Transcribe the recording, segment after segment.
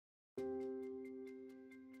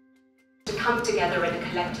come together in a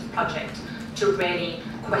collective project to really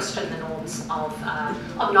question the norms of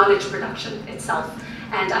knowledge production itself.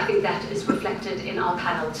 And I think that is reflected in our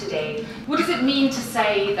panel today. What does it mean to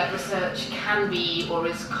say that research can be or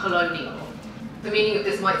is colonial? The meaning of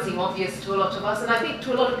this might seem obvious to a lot of us, and I think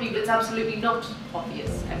to a lot of people it's absolutely not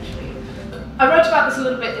obvious, actually. I wrote about this a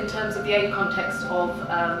little bit in terms of the aid context of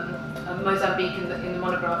Mozambique in the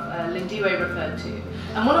monograph Lindiwe referred to.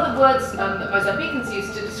 And one of the words that Mozambicans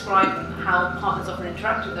use to describe how partners often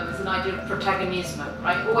interact with them is an idea of protagonismo,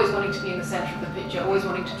 right? Always wanting to be in the centre of the picture, always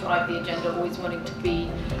wanting to drive the agenda, always wanting to be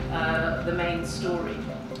the main story.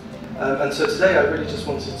 And so today I really just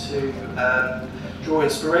wanted to draw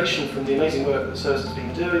inspiration from the amazing work that SOAS has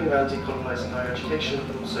been doing around decolonising higher education,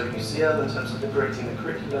 but also UCL in terms of liberating the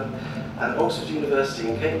curriculum, and Oxford University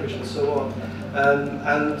and Cambridge and so on,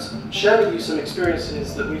 and share with you some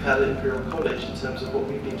experiences that we've had at Imperial College in terms of what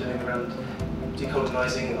we've been doing around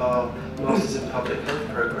decolonising our Masters in Public Health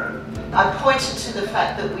programme. I pointed to the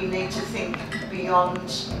fact that we need to think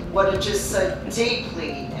beyond what are just so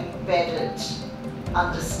deeply embedded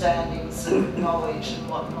understandings of knowledge and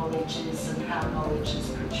what knowledge is and how knowledge is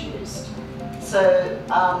produced. So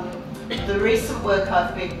the recent work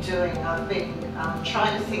I've been doing, I've been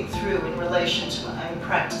trying to think through in relation to my own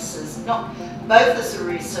practices, not both as a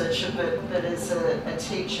researcher but as a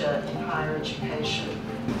teacher in higher education.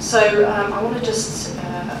 So I want to just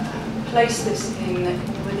place this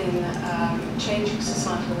within changing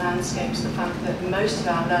societal landscapes, the fact that most of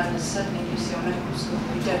our learners, certainly in UCL Medical School,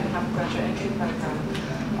 who don't have a graduate entry programme,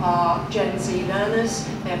 are Gen Z learners.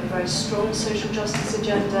 They have a very strong social justice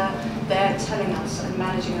agenda. They're telling us and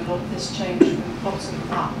managing a lot of this change from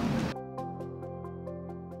bottom up.